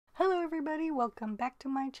everybody, welcome back to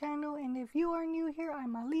my channel, and if you are new here,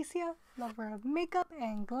 I'm Alicia, lover of makeup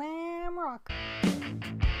and glam rock.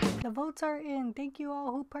 The votes are in. Thank you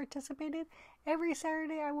all who participated. Every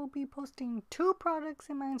Saturday I will be posting 2 products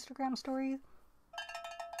in my Instagram stories,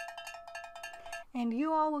 and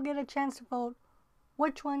you all will get a chance to vote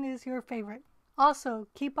which one is your favorite. Also,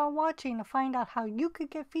 keep on watching to find out how you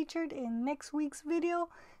could get featured in next week's video.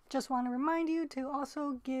 Just want to remind you to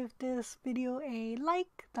also give this video a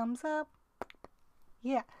like, thumbs up.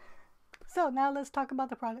 Yeah. So now let's talk about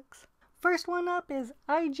the products. First one up is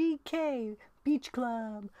I.G.K Beach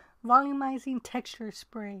Club Volumizing Texture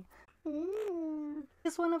Spray.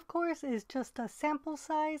 This one, of course, is just a sample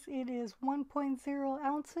size. It is 1.0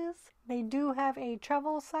 ounces. They do have a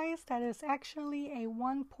travel size that is actually a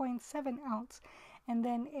 1.7 ounce, and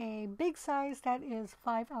then a big size that is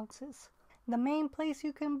 5 ounces. The main place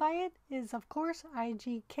you can buy it is, of course,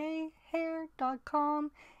 I.G.K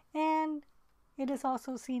hair.com, and it is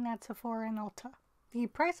also seen at Sephora and Ulta. The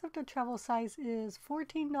price of the travel size is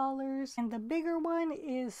 $14, and the bigger one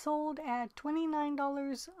is sold at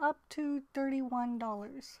 $29 up to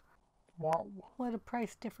 $31. Wow. What a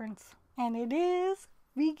price difference. And it is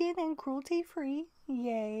vegan and cruelty free.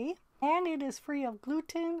 Yay. And it is free of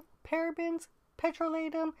gluten, parabens,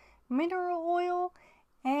 petrolatum, mineral oil,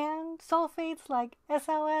 and sulfates like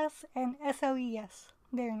SLS and SLES.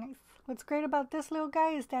 Very nice. What's great about this little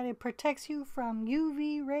guy is that it protects you from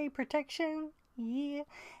UV ray protection. Yeah.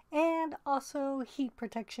 And also heat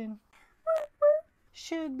protection.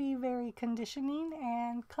 Should be very conditioning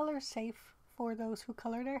and color safe for those who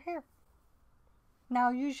color their hair. Now,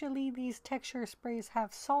 usually these texture sprays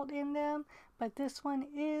have salt in them, but this one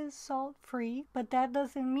is salt free. But that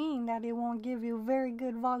doesn't mean that it won't give you very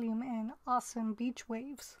good volume and awesome beach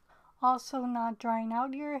waves. Also not drying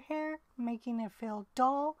out your hair, making it feel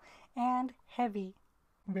dull and heavy.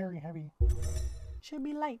 Very heavy. Should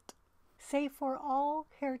be light. Safe for all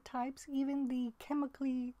hair types, even the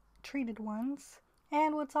chemically treated ones.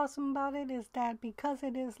 And what's awesome about it is that because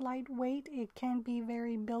it is lightweight, it can be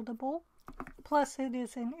very buildable. Plus it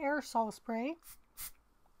is an aerosol spray,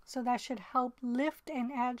 so that should help lift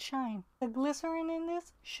and add shine. The glycerin in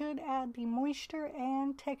this should add the moisture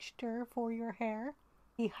and texture for your hair.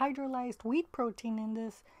 The hydrolyzed wheat protein in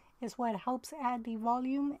this is what helps add the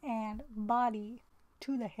volume and body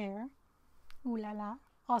to the hair. Ooh la la.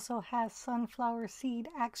 Also has sunflower seed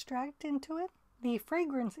extract into it. The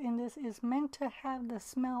fragrance in this is meant to have the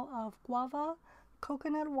smell of guava,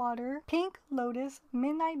 coconut water, pink lotus,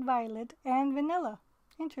 midnight violet, and vanilla.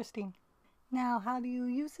 Interesting. Now, how do you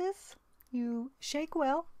use this? You shake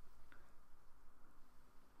well.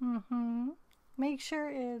 Make sure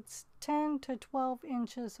it's 10 to 12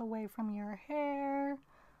 inches away from your hair.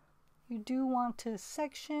 You do want to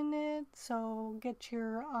section it, so get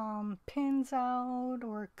your pins out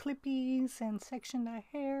or clippies and section the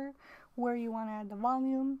hair where you want to add the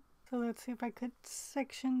volume. So let's see if I could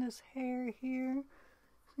section this hair here.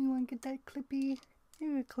 So you want to get that clippy.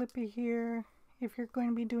 You would clip it here if you're going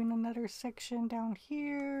to be doing another section down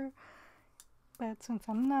here. But since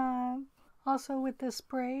I'm not. Also with this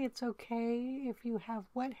spray, it's okay if you have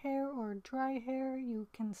wet hair or dry hair. You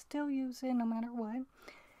can still use it no matter what.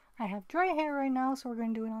 I have dry hair right now, so we're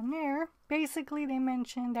going to do it on there. Basically, they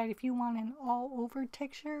mentioned that if you want an all-over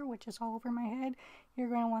texture, which is all over my head, you're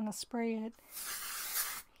going to want to spray it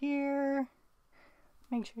here.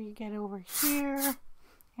 Make sure you get over here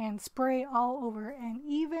and spray all over. And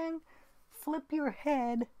even flip your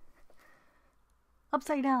head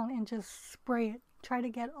upside down and just spray it. Try to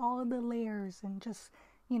get all of the layers and just,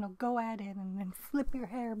 go at it and then flip your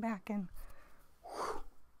hair back and whew.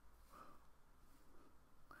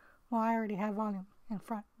 Well, I already have volume in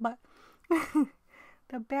front, but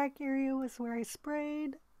the back area was where I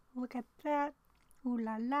sprayed. Look at that. Ooh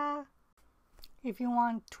la la. If you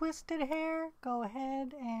want twisted hair, go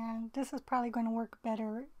ahead, and this is probably going to work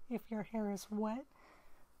better if your hair is wet.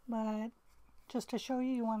 But just to show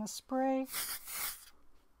you, you want to spray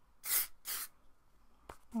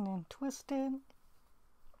and then twist it.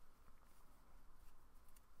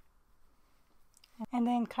 And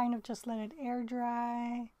then kind of just let it air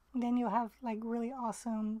dry. Then you'll have like really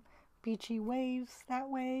awesome beachy waves that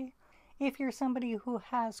way. If you're somebody who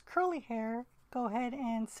has curly hair, go ahead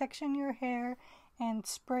and section your hair and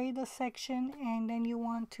spray the section, and then you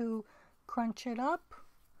want to crunch it up,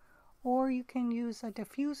 or you can use a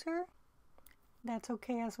diffuser. That's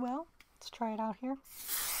okay as well. Let's try it out here.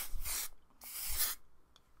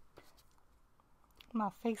 My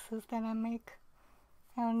faces that I make,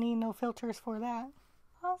 I don't need no filters for that.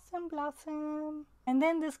 Awesome blossom. And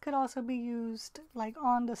then this could also be used like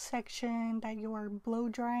on the section that you're blow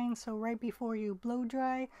drying. So right before you blow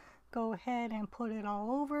dry, go ahead and put it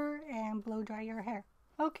all over and blow dry your hair.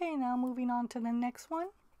 Okay, now moving on to the next one.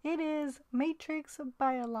 It is Matrix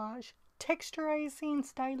Biolage Texturizing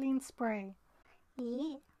Styling Spray.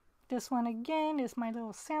 Yeah. This one again is my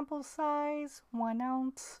little sample size, 1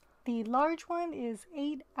 ounce. The large one is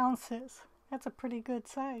 8 ounces. That's a pretty good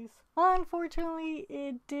size. Unfortunately,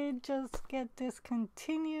 it did just get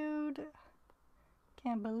discontinued.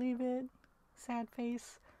 Can't believe it. Sad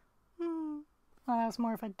face. Well, that was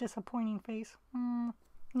more of a disappointing face.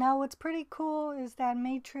 Now what's pretty cool is that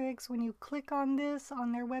Matrix, when you click on this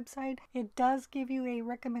on their website, it does give you a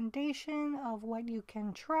recommendation of what you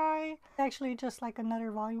can try. It's actually just like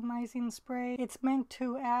another volumizing spray. It's meant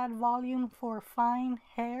to add volume for fine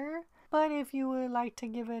hair. But if you would like to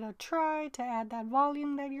give it a try to add that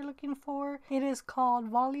volume that you're looking for, it is called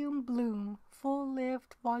Volume Bloom Full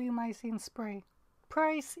Lift Volumizing Spray.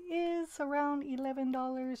 Price is around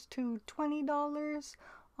 $11 to $20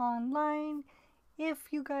 online.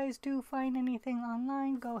 If you guys do find anything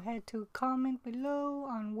online, go ahead to comment below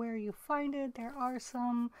on where you find it. There are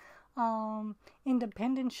some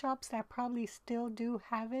independent shops that probably still do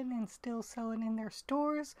have it and still sell it in their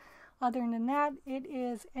stores. Other than that, it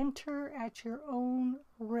is enter at your own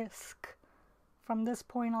risk from this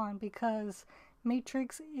point on, because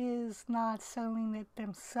Matrix is not selling it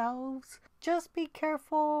themselves. Just be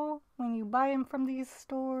careful when you buy them from these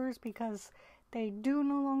stores, because they do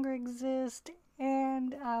no longer exist,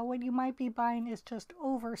 and what you might be buying is just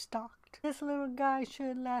overstocked. This little guy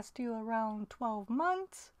should last you around 12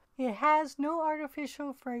 months. It has no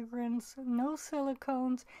artificial fragrance, no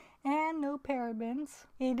silicones, and no parabens.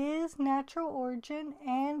 It is natural origin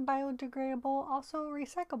and biodegradable, also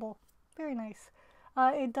recyclable. Very nice.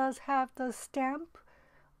 It does have the stamp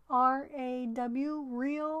RAW,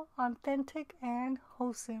 real, authentic, and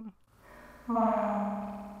wholesome.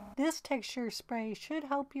 Wow. This texture spray should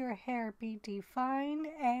help your hair be defined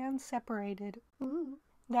and separated. Ooh.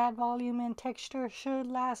 That volume and texture should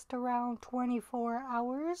last around 24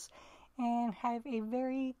 hours and have a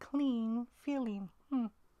very clean feeling.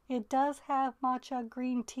 It does have matcha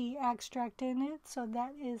green tea extract in it, so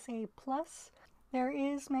that is a plus. There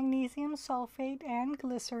is magnesium sulfate and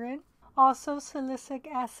glycerin, also salicylic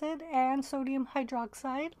acid and sodium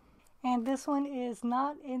hydroxide. And this one is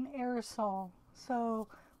not an aerosol, so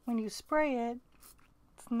when you spray it,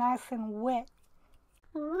 it's nice and wet.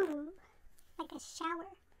 Ooh. Like a shower.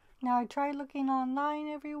 Now I tried looking online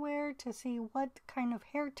everywhere to see what kind of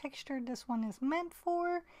hair texture this one is meant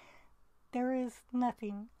for. There is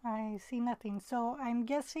nothing. I see nothing. So I'm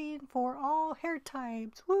guessing for all hair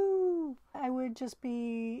types. Woo! I would just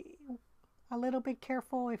be a little bit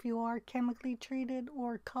careful if you are chemically treated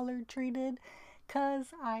or color treated,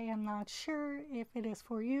 because I am not sure if it is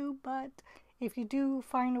for you. But if you do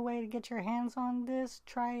find a way to get your hands on this,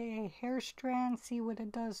 try a hair strand, see what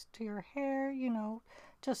it does to your hair. You know,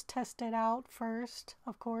 just test it out first,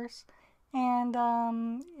 of course. And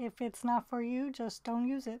if it's not for you, just don't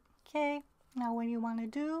use it. Okay, now what you want to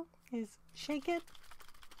do is shake it.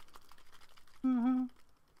 And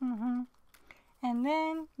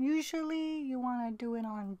then usually you want to do it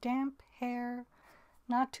on damp hair,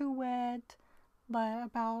 not too wet, but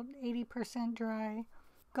about 80% dry.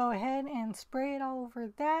 Go ahead and spray it all over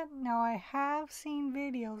that. Now I have seen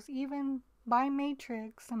videos, even by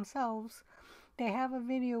Matrix themselves, they have a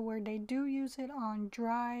video where they do use it on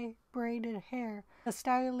dry braided hair. The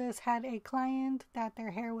stylist had a client that their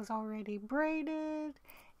hair was already braided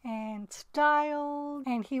and styled,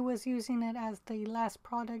 and he was using it as the last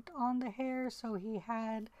product on the hair, so he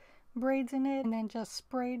had braids in it and then just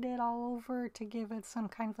sprayed it all over to give it some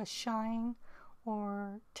kind of a shine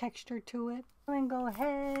or texture to it. Then go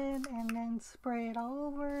ahead and then spray it all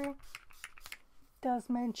over. It does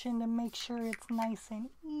mention to make sure it's nice and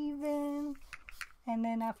even. And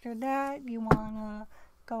then after that, you want to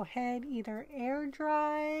go ahead, either air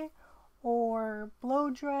dry or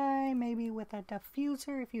blow dry, maybe with a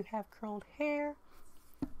diffuser if you have curled hair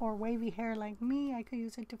or wavy hair like me. I could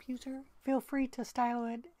use a diffuser. Feel free to style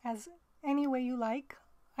it as any way you like.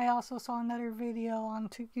 I also saw another video on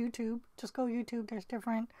YouTube. Just go YouTube. There's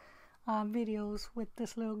different videos with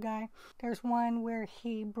this little guy. There's one where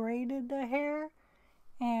he braided the hair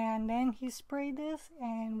and then he sprayed this,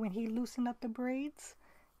 and when he loosened up the braids,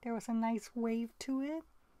 there was a nice wave to it.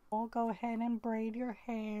 We'll go ahead and braid your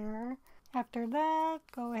hair. After that,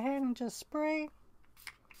 go ahead and just spray.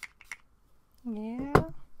 Yeah.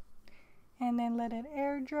 And then let it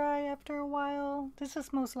air dry after a while. This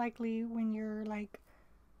is most likely when you're like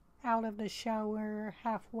out of the shower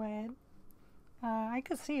half wet. I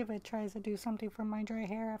could see if it tries to do something for my dry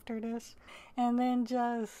hair after this. And then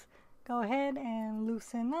just go ahead and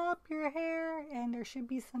loosen up your hair, and there should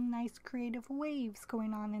be some nice creative waves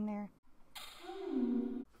going on in there.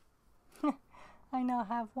 I now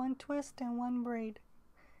have one twist and one braid.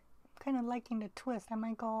 I'm kind of liking the twist. I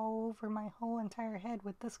might go all over my whole entire head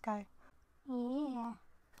with this guy. Yeah.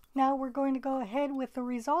 Now we're going to go ahead with the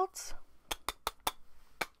results.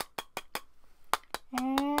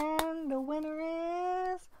 And the winner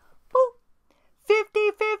is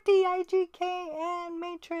 50-50 I.G.K and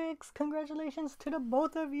Matrix. Congratulations to the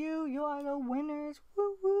both of you. You are the winners.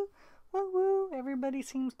 Woo woo, woo woo. Everybody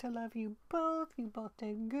seems to love you both. You both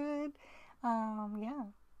did good. Yeah,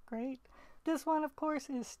 great. This one, of course,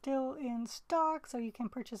 is still in stock, so you can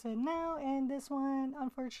purchase it now. And this one,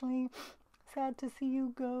 unfortunately, sad to see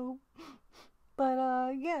you go. But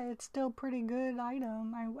yeah, it's still pretty good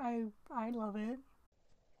item. I love it.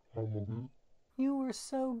 You were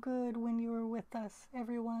so good when you were with us.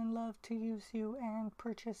 Everyone loved to use you and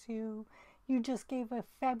purchase you. You just gave a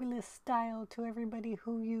fabulous style to everybody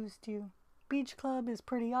who used you. Beach Club is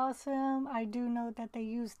pretty awesome. I do know that they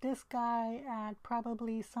use this guy at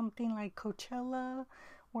probably something like Coachella,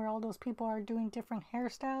 where all those people are doing different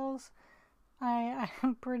hairstyles.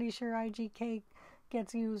 I'm pretty sure I.G.K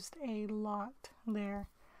gets used a lot there.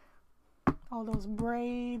 All those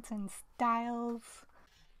braids and styles.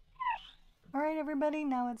 Alright everybody,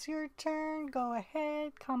 now it's your turn. Go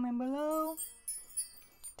ahead, comment below.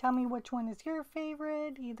 Tell me which one is your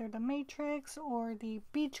favorite, either the Matrix or the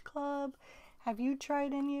Beach Club. Have you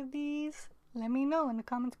tried any of these? Let me know in the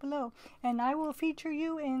comments below, and I will feature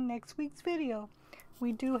you in next week's video.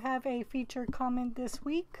 We do have a featured comment this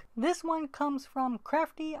week. This one comes from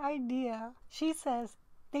Crafty Idea. She says,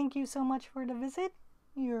 "Thank you so much for the visit."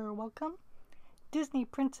 You're welcome. Disney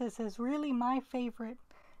Princess is really my favorite.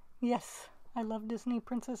 Yes, I love Disney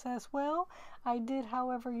Princess as well. I did,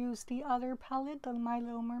 however, use the other palette, the My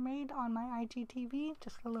Little Mermaid, on my IGTV.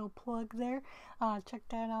 Just a little plug there. Check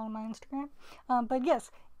that out on my Instagram. But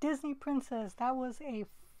yes, Disney Princess, that was a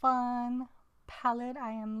fun palette.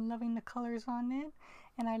 I am loving the colors on it.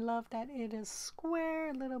 And I love that it is square,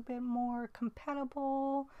 a little bit more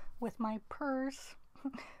compatible with my purse.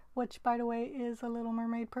 Which, by the way, is a Little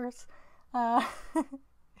Mermaid purse.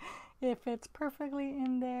 It fits perfectly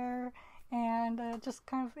in there. And just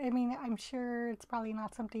kind of, I mean, I'm sure it's probably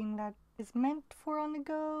not something that is meant for on the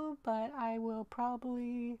go, but I will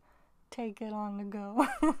probably take it on the go.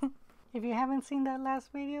 If you haven't seen that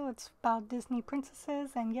last video, it's about Disney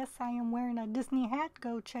princesses, and yes, I am wearing a Disney hat.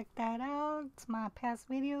 Go check that out. It's my past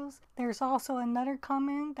videos. There's also another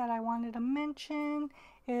comment that I wanted to mention.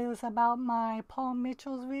 It was about my Paul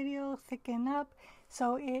Mitchell's video, Thicken Up.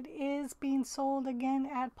 So it is being sold again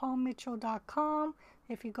at paulmitchell.com.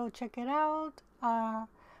 If you go check it out.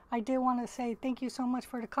 I did want to say thank you so much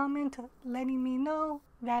for the comment, letting me know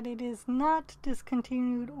that it is not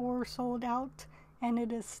discontinued or sold out, and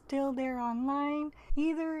it is still there online.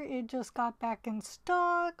 Either it just got back in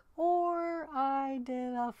stock, or I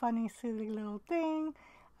did a funny silly little thing.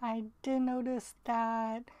 I did notice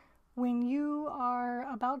that when you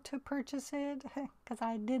are about to purchase it, because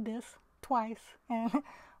I did this twice, and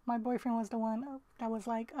my boyfriend was the one that was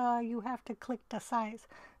like, you have to click the size.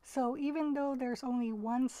 So even though there's only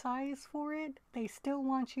one size for it, they still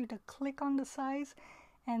want you to click on the size,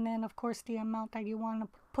 and then of course the amount that you want to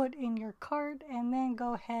put in your cart, and then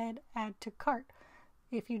go ahead, add to cart.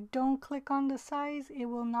 If you don't click on the size, it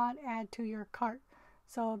will not add to your cart.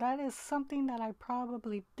 So that is something that I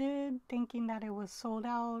probably did, thinking that it was sold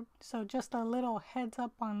out. So just a little heads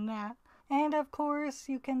up on that. And of course,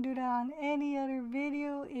 you can do that on any other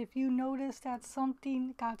video. If you notice that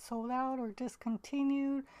something got sold out or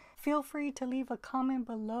discontinued, feel free to leave a comment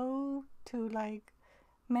below to like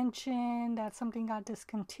mention that something got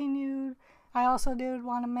discontinued. I also did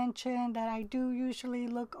want to mention that I do usually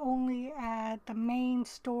look only at the main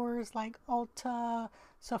stores like Ulta,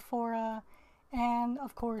 Sephora, and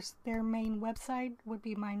of course their main website would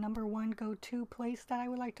be my #1 go-to place that I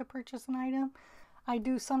would like to purchase an item. I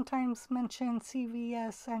do sometimes mention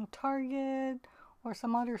CVS and Target or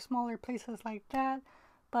some other smaller places like that.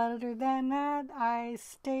 But other than that, I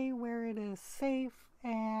stay where it is safe,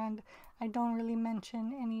 and I don't really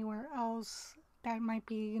mention anywhere else that might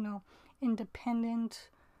be, you know, independent,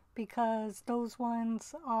 because those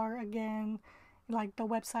ones are, again, like the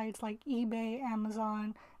websites like eBay,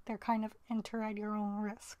 Amazon, they're kind of enter at your own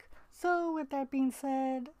risk. So with that being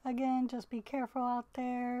said, again, just be careful out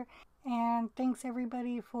there. And thanks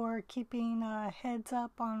everybody for keeping a heads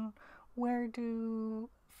up on where to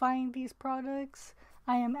find these products.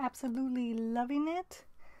 I am absolutely loving it.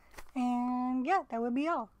 And yeah, that would be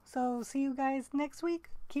all. So see you guys next week.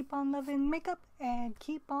 Keep on loving makeup and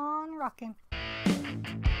keep on rocking.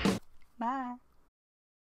 Bye.